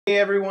Hey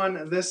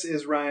everyone, this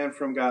is Ryan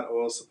from Got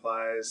Oil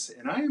Supplies,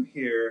 and I am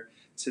here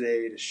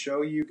today to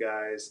show you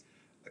guys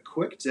a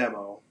quick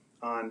demo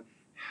on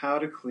how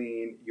to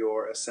clean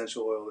your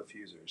essential oil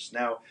diffusers.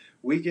 Now,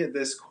 we get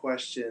this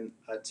question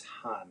a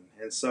ton,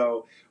 and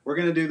so we're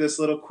going to do this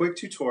little quick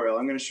tutorial.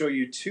 I'm going to show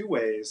you two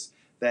ways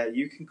that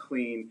you can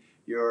clean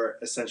your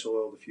essential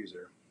oil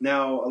diffuser.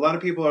 Now, a lot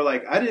of people are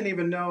like, I didn't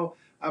even know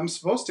I'm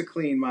supposed to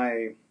clean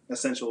my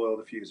essential oil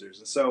diffusers.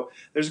 And so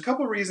there's a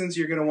couple reasons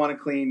you're going to want to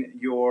clean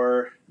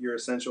your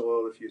essential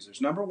oil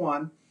diffusers. Number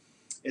one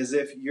is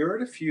if your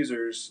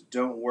diffusers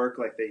don't work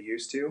like they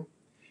used to,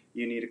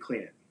 you need to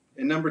clean it.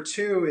 And number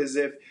two is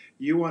if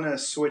you want to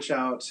switch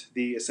out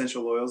the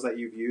essential oils that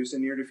you've used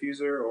in your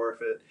diffuser, or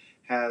if it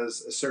has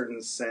a certain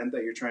scent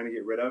that you're trying to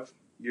get rid of,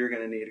 you're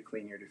going to need to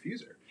clean your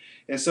diffuser.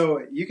 And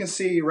so you can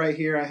see right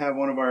here I have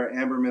one of our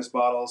Amber Mist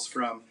bottles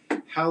from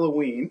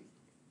Halloween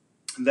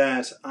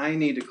that I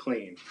need to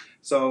clean.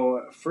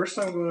 So first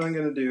what I'm going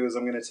to do is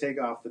I'm going to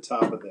take off the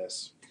top of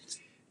this.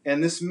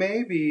 And this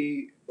may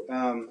be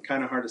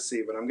kind of hard to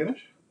see, but I'm going to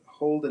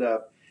hold it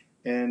up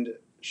and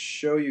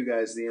show you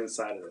guys the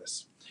inside of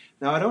this.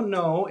 Now I don't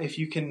know if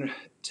you can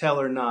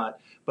tell or not,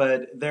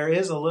 but there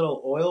is a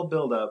little oil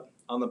buildup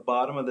on the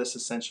bottom of this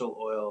essential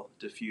oil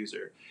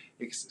diffuser.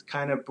 It's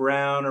kind of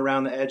brown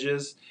around the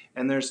edges,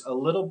 and there's a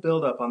little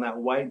buildup on that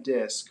white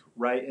disc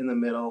right in the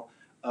middle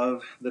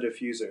of the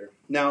diffuser.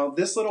 Now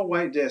this little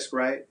white disc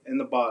right in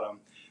the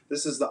bottom,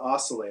 this is the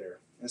oscillator,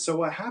 and so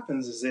what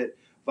happens is it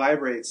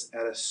vibrates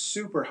at a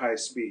super high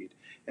speed,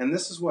 and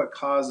this is what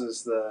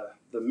causes the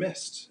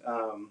mist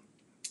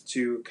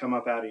to come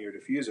up out of your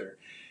diffuser.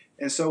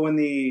 And so when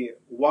the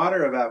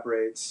water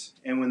evaporates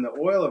and when the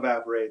oil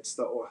evaporates,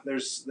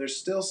 there's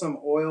still some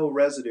oil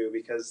residue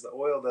because the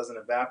oil doesn't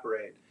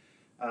evaporate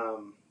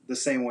the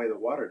same way the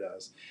water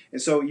does,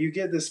 and so you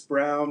get this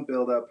brown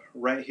buildup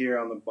right here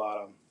on the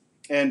bottom.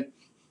 And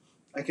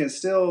I can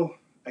still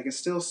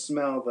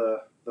smell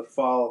the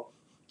fall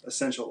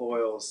essential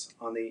oils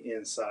on the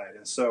inside.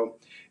 And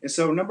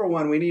so number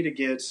one, we need to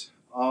get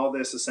all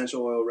this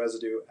essential oil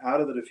residue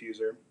out of the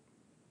diffuser,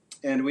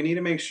 and we need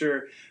to make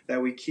sure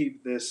that we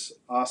keep this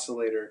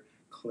oscillator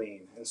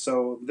clean. And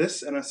so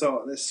this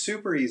is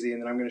super easy,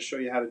 and then I'm going to show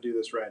you how to do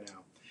this right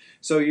now.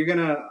 So you're going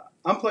to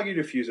unplug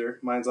your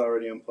diffuser. Mine's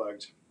already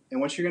unplugged. And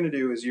what you're going to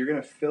do is you're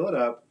going to fill it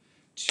up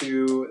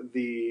to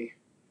the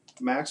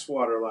max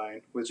water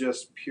line with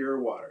just pure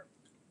water.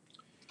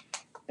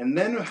 And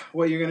then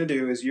what you're going to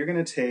do is you're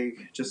going to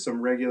take just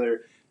some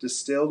regular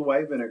distilled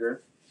white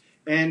vinegar,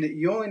 and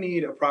you only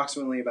need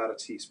approximately about a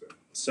teaspoon.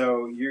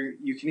 So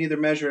you can either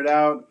measure it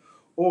out,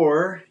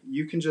 or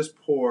you can just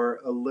pour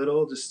a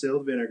little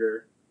distilled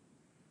vinegar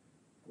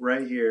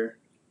right here,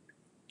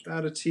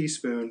 about a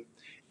teaspoon,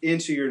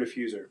 into your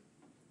diffuser.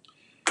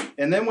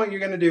 And then what you're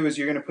going to do is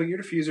you're going to put your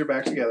diffuser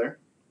back together,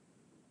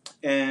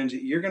 and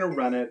you're going to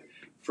run it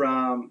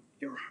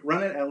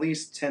at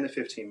least 10 to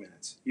 15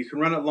 minutes. You can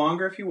run it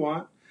longer if you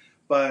want,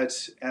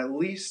 but at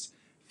least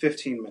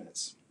 15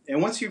 minutes.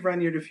 And once you've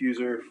run your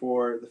diffuser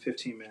for the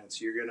 15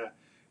 minutes, you're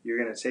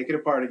gonna take it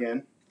apart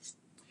again,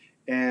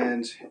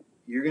 and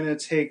you're gonna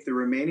take the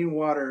remaining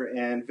water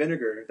and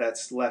vinegar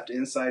that's left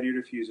inside your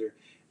diffuser,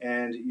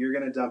 and you're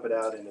gonna dump it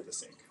out into the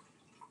sink.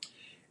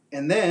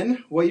 And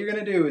then what you're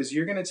going to do is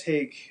you're going to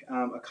take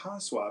a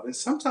cotton swab, and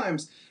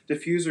sometimes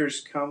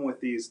diffusers come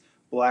with these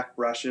black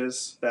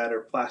brushes that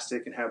are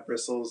plastic and have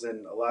bristles,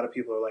 and a lot of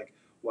people are like,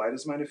 why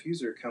does my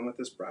diffuser come with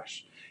this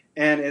brush?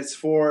 And it's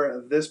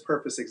for this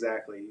purpose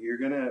exactly.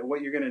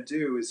 What you're gonna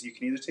do is you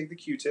can either take the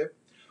Q-tip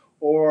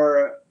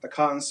or a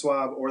cotton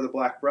swab or the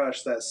black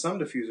brush that some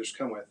diffusers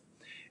come with,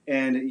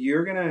 and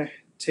you're gonna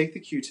take the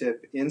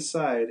Q-tip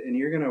inside and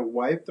you're gonna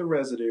wipe the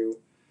residue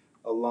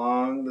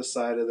along the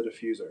side of the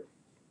diffuser.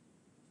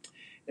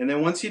 And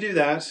then once you do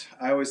that,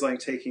 I always like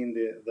taking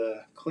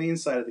the clean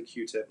side of the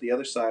Q-tip, the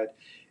other side,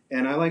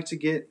 and I like to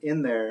get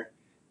in there,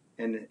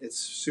 and it's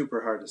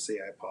super hard to see,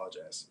 I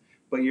apologize.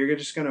 But you're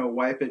just going to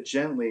wipe it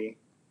gently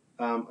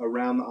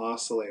around the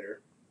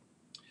oscillator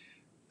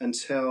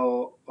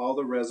until all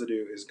the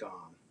residue is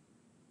gone.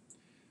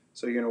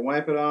 So you're going to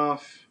wipe it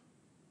off,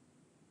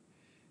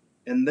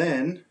 and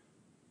then,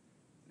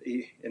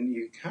 and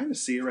you kind of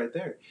see it right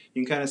there.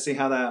 You can kind of see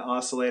how that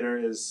oscillator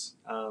is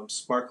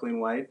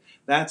sparkling white.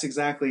 That's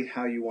exactly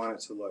how you want it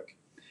to look.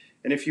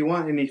 And if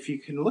you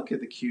can look at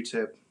the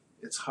Q-tip,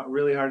 it's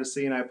really hard to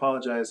see, and I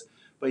apologize,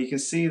 but you can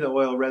see the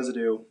oil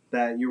residue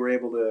that you were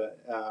able to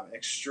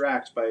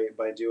extract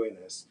by doing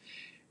this.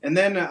 And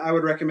then I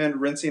would recommend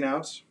rinsing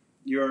out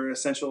your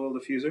essential oil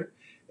diffuser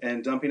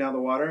and dumping out the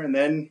water, and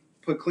then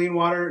put clean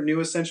water, new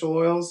essential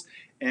oils,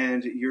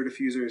 and your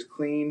diffuser is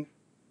clean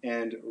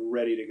and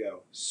ready to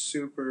go.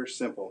 Super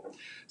simple.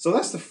 So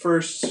that's the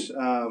first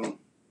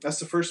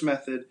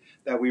method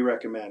that we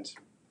recommend.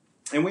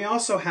 And we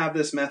also have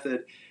this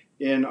method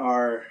in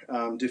our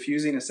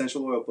diffusing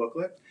essential oil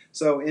booklet.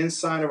 So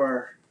inside of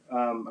our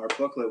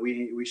booklet,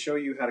 we show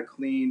you how to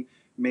clean,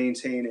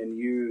 maintain, and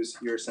use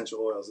your essential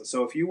oils. And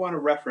so if you want a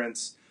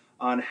reference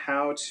on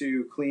how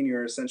to clean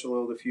your essential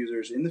oil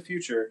diffusers in the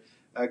future,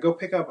 go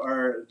pick up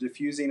our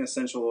Diffusing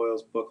Essential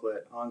Oils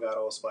booklet on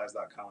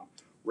GodOilSupplies.com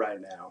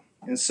right now.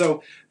 And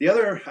so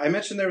I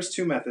mentioned there was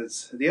two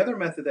methods. The other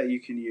method that you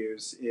can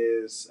use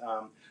is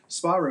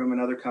Spa Room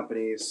and other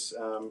companies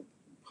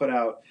put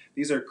out,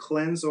 these are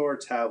Cleansor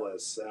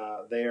tablets.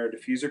 They are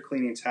diffuser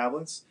cleaning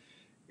tablets.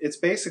 It's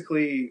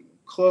basically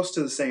close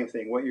to the same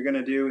thing. What you're going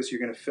to do is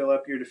you're going to fill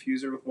up your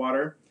diffuser with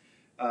water,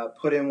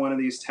 put in one of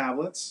these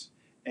tablets,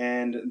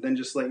 and then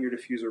just let your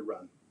diffuser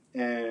run.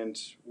 And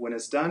when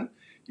it's done,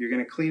 you're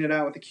going to clean it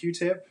out with a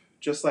Q-tip,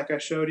 just like I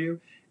showed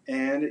you,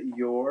 and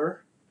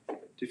your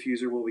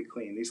diffuser will be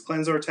clean. These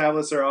Cleansor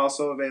tablets are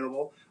also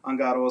available on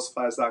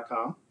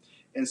GodOilSupplies.com.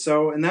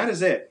 And that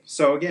is it.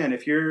 So again,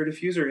 if your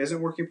diffuser isn't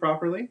working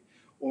properly,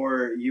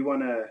 or you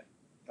want to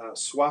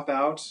swap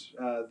out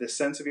the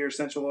scent of your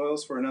essential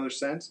oils for another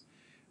scent,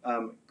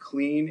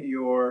 clean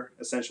your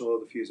essential oil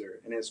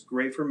diffuser. And it's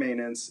great for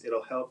maintenance.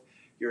 It'll help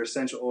your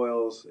essential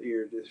oils,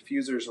 your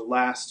diffusers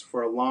last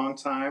for a long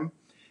time.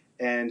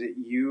 And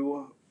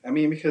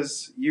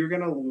because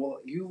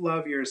you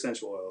love your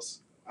essential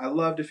oils. I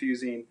love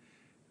diffusing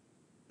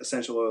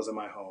essential oils in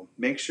my home.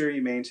 Make sure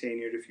you maintain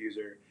your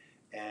diffuser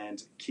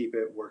and keep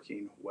it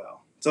working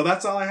well. So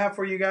that's all I have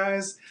for you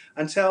guys.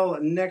 Until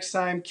next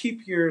time,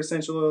 keep your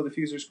essential oil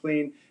diffusers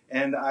clean,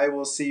 and I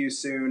will see you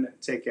soon.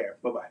 Take care.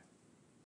 Bye-bye.